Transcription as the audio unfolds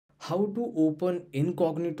how to open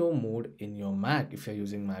incognito mode in your Mac. If you're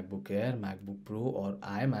using MacBook Air, MacBook Pro or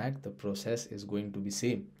iMac, the process is going to be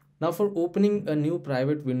same. Now for opening a new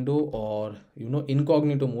private window or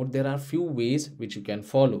incognito mode, there are few ways which you can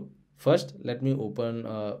follow. First, let me open,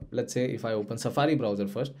 let's say if I open Safari browser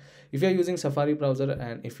first. If you're using Safari browser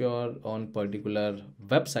and if you're on particular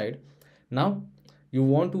website, now you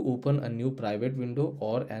want to open a new private window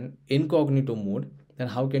or an incognito mode, then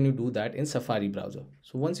how can you do that in Safari browser?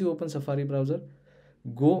 So once you open Safari browser,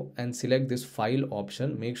 go and select this file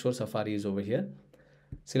option. Make sure Safari is over here.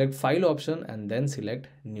 Select file option and then select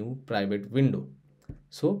new private window.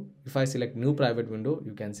 So if I select new private window,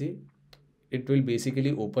 you can see it will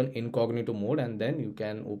basically open incognito mode, and then you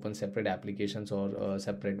can open separate applications or a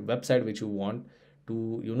separate website which you want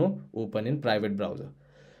to open in private browser.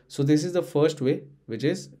 So this is the first way, which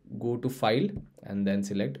is go to file and then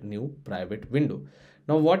select new private window.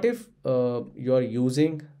 Now what if you are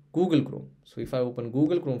using Google Chrome? So if I open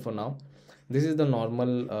Google Chrome for now, this is the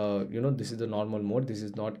normal this is the normal mode. This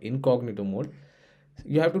is not incognito mode.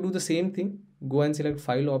 You have to do the same thing. Go and select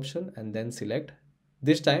file option and then select.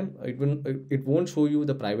 This time it won't show you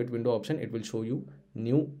the private window option. It will show you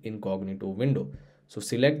new incognito window. So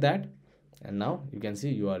select that, and now you can see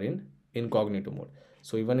you are in incognito mode.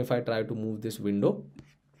 So even if I try to move this window,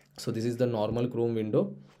 so this is the normal Chrome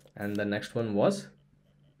window, and the next one was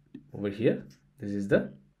over here. This is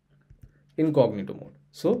the incognito mode.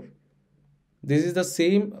 So this is the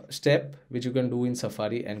same step which you can do in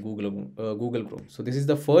Safari and Google Chrome. So this is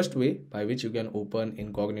the first way by which you can open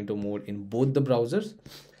incognito mode in both the browsers.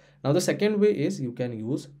 Now the second way is you can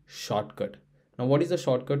use shortcut. Now what is the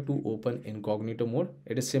shortcut to open incognito mode?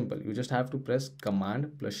 It is simple. You just have to press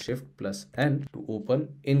Command plus Shift plus N to open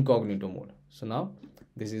incognito mode. So now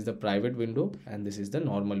this is the private window and this is the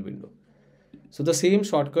normal window. So the same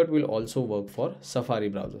shortcut will also work for Safari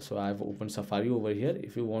browser. So I have opened Safari over here.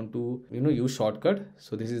 If you want to use shortcut,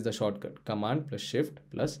 so this is the shortcut, Command plus Shift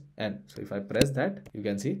plus N. So if I press that, you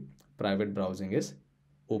can see private browsing is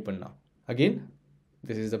open now. Again,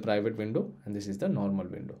 this is the private window and this is the normal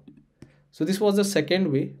window. So this was the second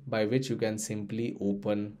way by which you can simply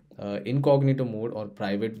open incognito mode or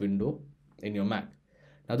private window in your Mac.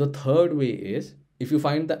 Now the third way is, if you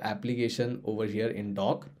find the application over here in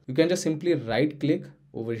dock, you can just simply right click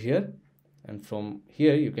over here, and from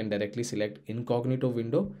here you can directly select incognito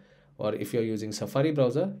window, or if you're using Safari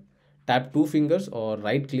browser, tap two fingers or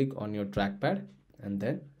right click on your trackpad and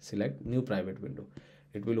then select new private window.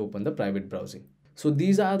 It will open the private browsing. So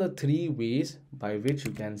these are the three ways by which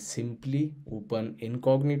you can simply open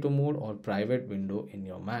incognito mode or private window in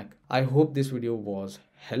your Mac. I hope this video was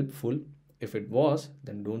helpful. If it was,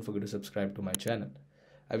 then don't forget to subscribe to my channel.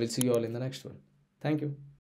 I will see you all in the next one. Thank you.